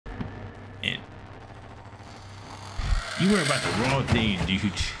And you worry about the wrong thing,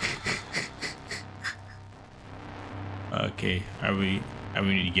 dude. Okay, I really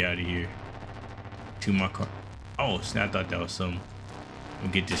need to get out of here. To my car. Oh, snap! I thought that was something. I'm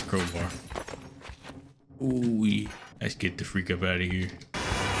gonna get this crowbar. Ooh, let's get the freak up out of here.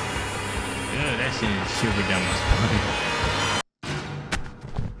 Yeah, that shit shiver down my spine.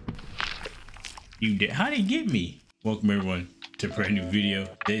 You did? How did he get me? Welcome everyone to a brand new video.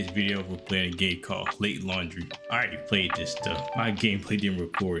 Today's video we're playing a game called Late Laundry. I already played this stuff. My gameplay didn't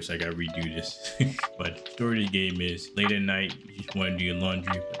record, so I gotta redo this. But the story of the game is late at night, you just want to do your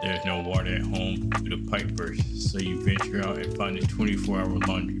laundry, but there's no water at home due to pipe burst. So you venture out and find a 24-hour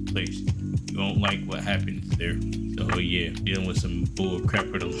laundry place. You won't like what happens there. So yeah, dealing with some bull crap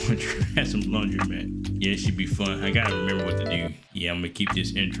with a laundry at some laundromat. Yeah, it should be fun. I gotta remember what to do. Yeah, I'm gonna keep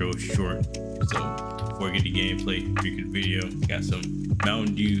this intro short. So before I get to gameplay, freaking video, got some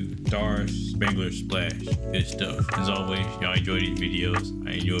Mountain Dew Star Spangler Splash. Good stuff. As always, y'all enjoy these videos.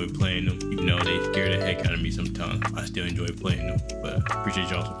 I enjoy playing them, even though they scare the heck out of me sometimes. I still enjoy playing them, but I appreciate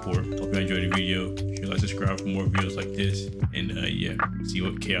y'all's support. Hope you enjoyed the video. Share, like, subscribe for more videos like this. And yeah, see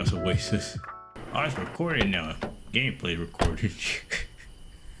what chaos awaits us. Oh, it's recording now. Gameplay recorded.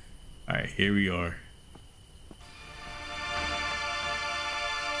 All right, here we are.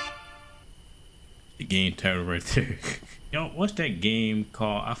 The game title right there. Yo, what's that game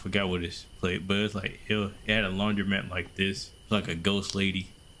called? I forgot what it's played, but it's like it had a laundromat like this. It's like a ghost lady.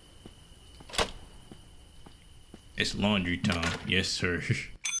 It's laundry time. Yes, sir.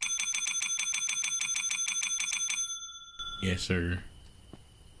 Yes, sir.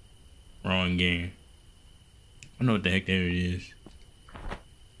 Wrong game. I don't know what the heck that it is.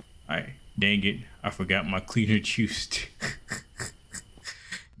 Alright, dang it. I forgot my cleaner juice.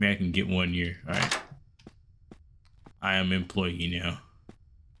 Man, I can get one here. Alright. I am employee now.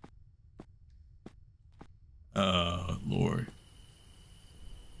 Lord.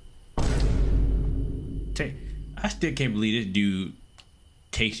 I still can't believe this dude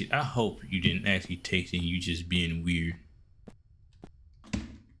takes it. I hope you didn't actually taste it. You just being weird.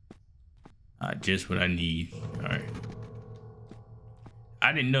 Just what I need. All right.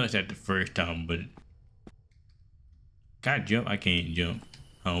 I didn't notice that the first time, but can I jump? I can't jump.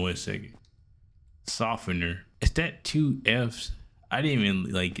 Oh, wait a second. Softener. Is that 2 F's? I didn't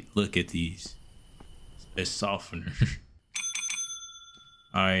even like look at these. It's softener.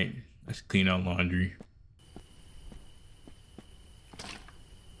 All right, let's clean out laundry.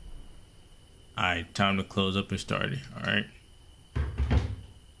 All right, time to close up and start it. All right.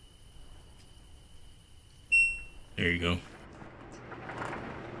 There you go.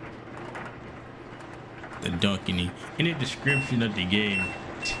 The dunking in the description of the game.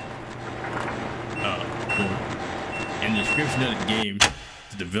 In the description of the game,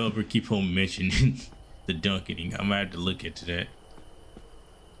 the developer keep on mentioning the dunking. I might have to look into that.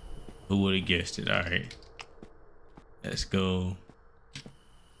 Who would have guessed it? All right, let's go.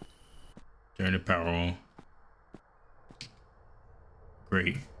 Turn the power on.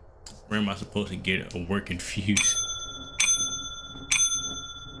 Great. Where am I supposed to get a working fuse?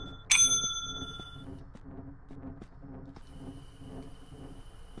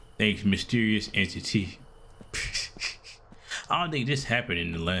 Thanks, mysterious entity. I don't think this happened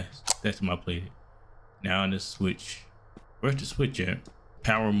in the last. That's my play. Now on the switch. Where's the switch at?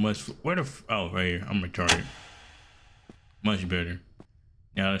 Power must. Where the? Oh, right here. I'm retarded. Much better.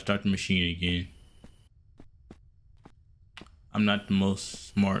 Now let's start the machine again. I'm not the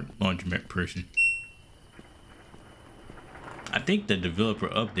most smart laundromat person. I think the developer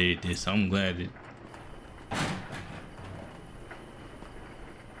updated this. So I'm glad that.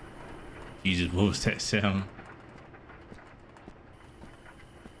 Jesus, what was that sound?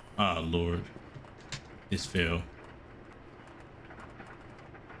 Ah, Lord. This fell.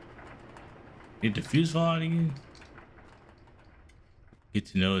 Did the fuse fall out again? Get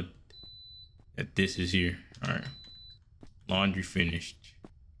to know that this is here. All right. Laundry finished.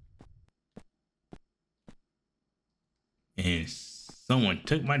 And someone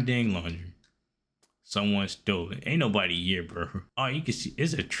took my dang laundry. Someone stole it. Ain't nobody here, bro. Oh, you can see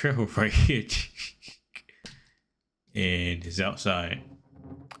it's a trail right here. And it's outside.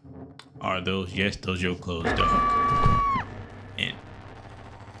 Are those? Yes, those your clothes, dog. And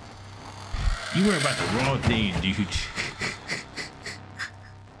you worry about the wrong thing, dude.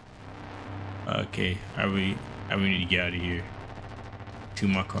 Okay, I really need to get out of here. To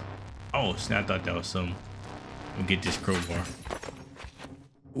my car. Oh, snap! I thought that was something. I'm gonna get this crowbar.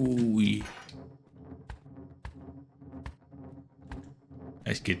 Ooh.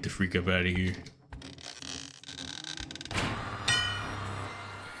 Let's get the freak up out of here.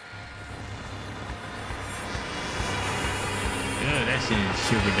 sending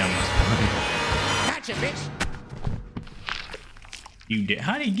shiver down my spine. Gotcha, bitch. You did?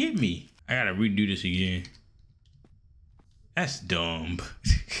 How did he get me? I gotta redo this again. That's dumb.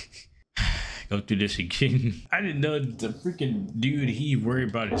 Go through this again. I didn't know the freaking dude, he worried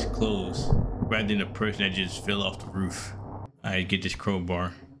about his clothes rather than the person that just fell off the roof. Alright, get this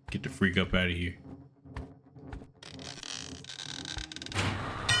crowbar. Get the freak up out of here.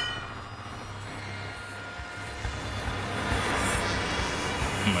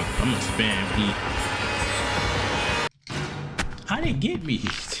 I'm gonna spam E. How did it get me?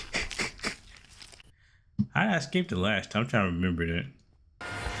 How did I escape the last time? I'm trying to remember that.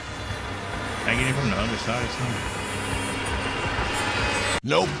 Did I get it from the other side or something?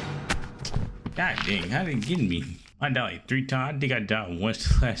 Nope. God dang, how did it get me? I died like 3 times. I think I died once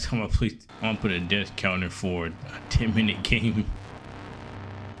the last time I played. I'm gonna put a death counter for a 10-minute game.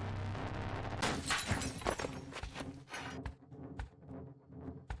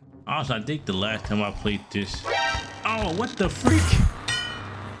 Also, I think the last time I played this. Oh, what the freak?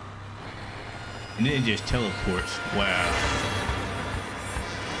 And then it just teleports. Wow.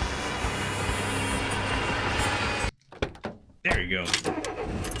 There we go.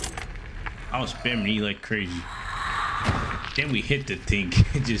 I was spamming E like crazy. Then we hit the thing.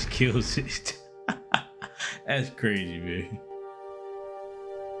 It just kills it. That's crazy, man.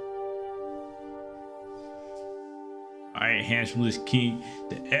 Alright, Hanz from this king.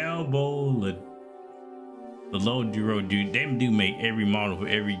 The elbow, the low Duro dude. They do make every model for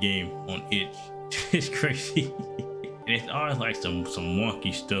every game on itch. It's crazy. And it's always like some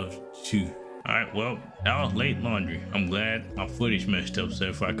wonky stuff too. Alright, well, that was late laundry. I'm glad my footage messed up so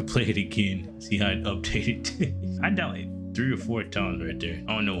if I could play it again, see how it updated. I died like 3 or 4 times right there.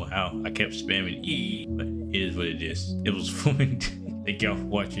 I don't know how. I kept spamming E, but it is what it is. It was fun. Thank y'all for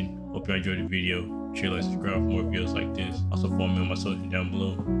watching. Hope y'all enjoyed the video. Share, like, subscribe for more videos like this. Also follow me on my social down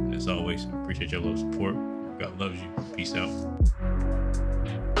below. And as always, I appreciate your love support. God loves you. Peace out.